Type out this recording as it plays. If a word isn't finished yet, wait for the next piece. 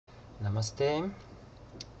Namaste.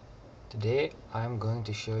 Today I'm going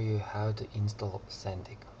to show you how to install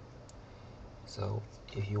Sandic. So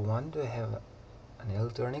if you want to have an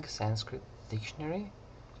electronic Sanskrit dictionary,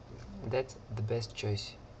 that's the best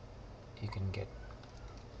choice you can get.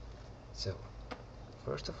 So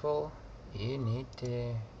first of all, you need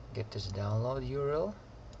to get this download URL,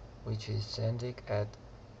 which is Sandic at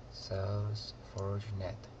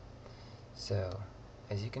SourceForge.net. So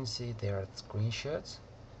as you can see, there are screenshots.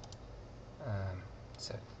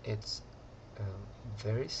 So it's a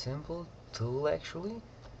very simple tool actually,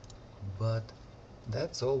 but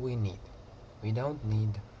that's all we need. We don't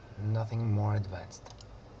need nothing more advanced.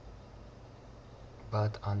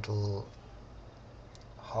 But until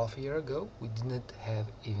half a year ago, we didn't have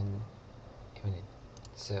even it.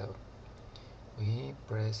 So we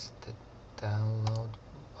press the download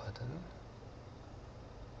button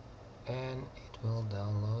and it will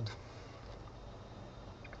download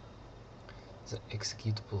the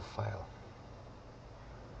executable file.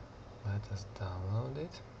 Let us download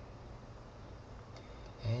it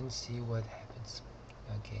and see what happens.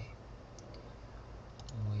 Okay,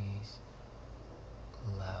 we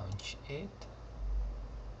launch it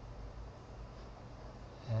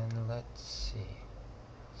and let's see.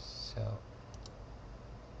 So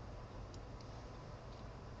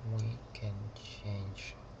we can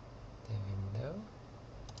change the window.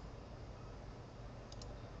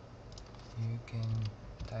 You can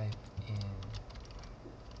type in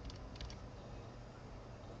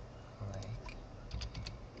like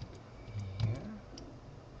here.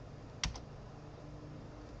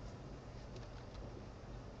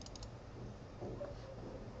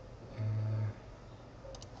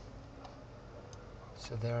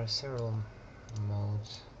 So there are several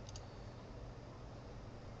modes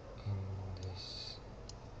in this.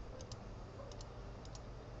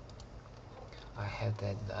 I have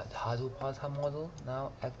that Hadupatha model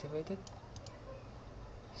now activated,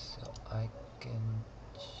 so I can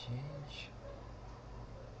change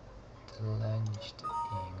the language to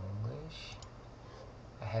English.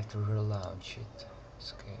 I have to relaunch it.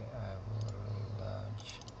 Okay, I will relaunch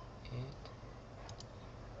it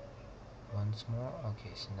once more.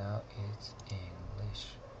 Okay, so now it's English.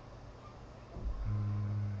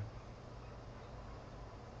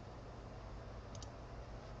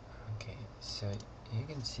 Okay, so you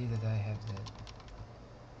can see that I have the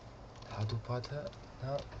Hadupatha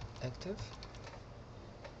now active,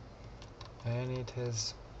 and it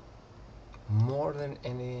has more than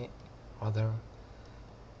any other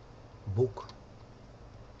book.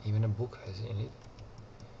 Even a book has in it.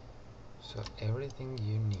 So everything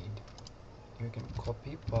you need, you can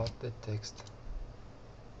copy paste the text.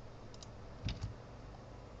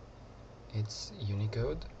 It's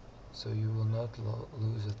Unicode, so you will not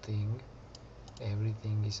lose a thing.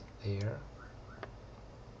 Everything is there.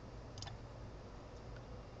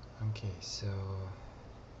 Okay, so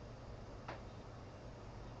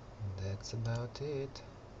that's about it.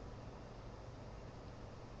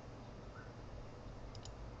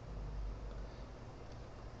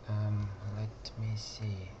 Let me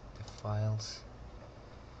see the files.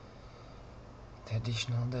 The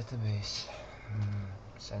additional database,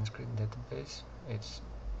 Sanskrit database. It's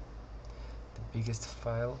the biggest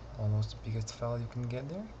file, almost the biggest file you can get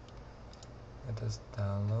there. Let us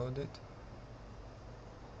download it.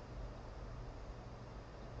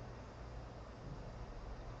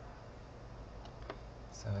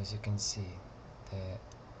 So as you can see, the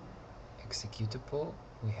executable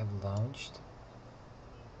we have launched.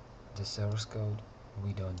 The source code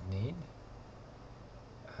we don't need.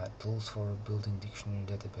 Tools for building dictionary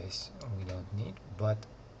database we don't need, but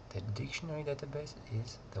the dictionary database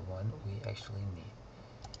is the one we actually need.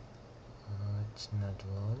 It's not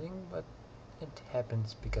loading, but it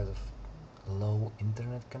happens because of low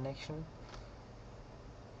internet connection.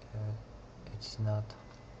 It's not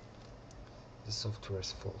the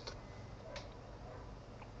software's fault.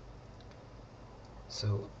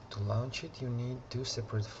 So to launch it, you need two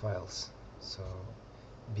separate files. So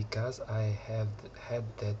because I have had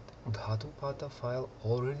that Dhatupatha file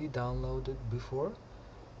already downloaded before,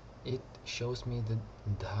 it shows me the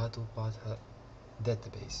Dhatupatha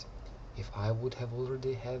database. If I would have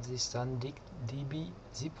already have this Sandic DB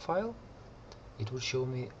zip file, it would show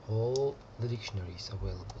me all the dictionaries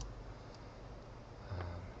available.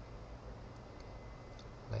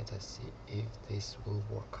 Let us see if this will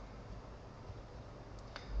work.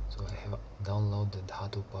 So I have downloaded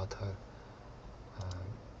Dhatupatha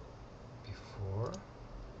before.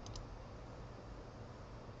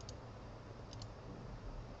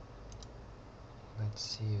 Let's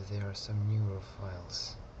see if there are some newer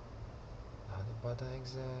files. Adobada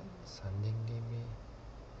exe, Sandic DB.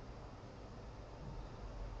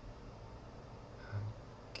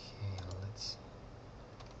 Okay, let's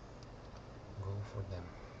go for them.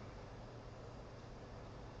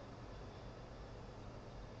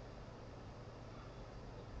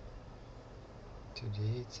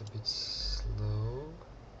 Today it's a bit slow,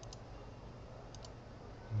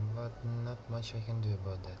 but not much I can do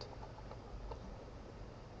about that.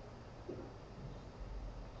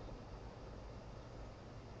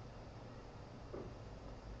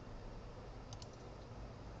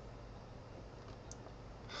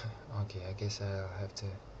 Okay, I guess I'll have to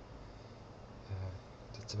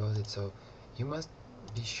that's about it. So you must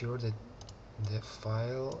be sure that the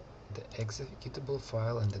file, the executable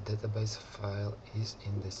file and the database file is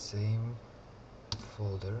in the same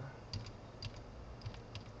folder.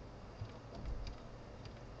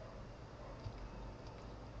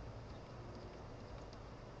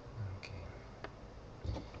 Okay,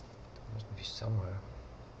 it must be somewhere.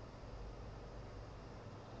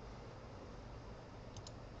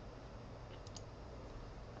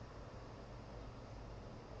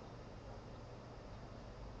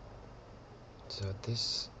 So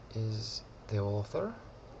this is the author,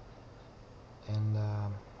 and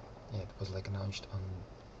yeah, it was like launched on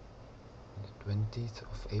the 20th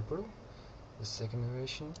of April, the second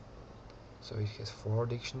version. So it has 4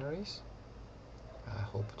 dictionaries. I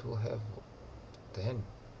hope it will have 10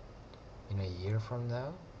 in a year from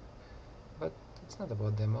now, but it's not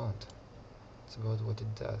about the amount, it's about what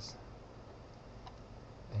it does,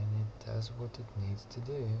 and it does what it needs to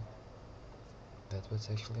do. That's what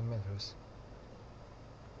actually matters.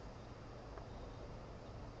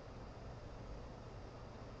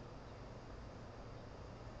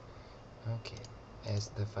 Okay, as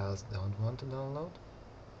the files don't want to download,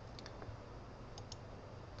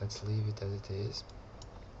 let's leave it as it is.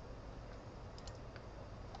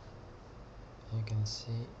 You can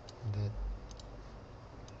see that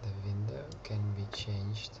the window can be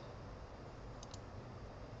changed.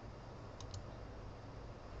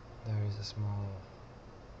 There is a small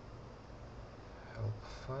help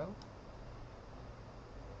file.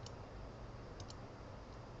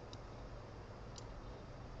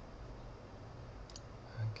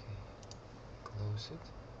 Okay, close it.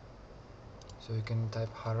 So you can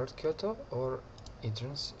type Harvard Kyoto or it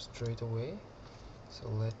runs straight away. So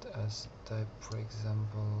let us type, for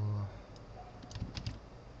example,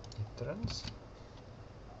 it runs.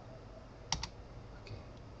 Okay,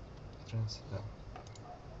 it runs. No,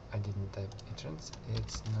 I didn't type it runs.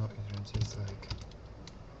 It's no, it runs. It's like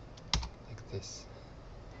this.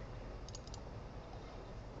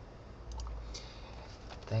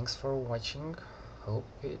 Thanks for watching. Hope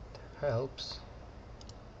it helps.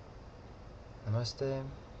 Namaste.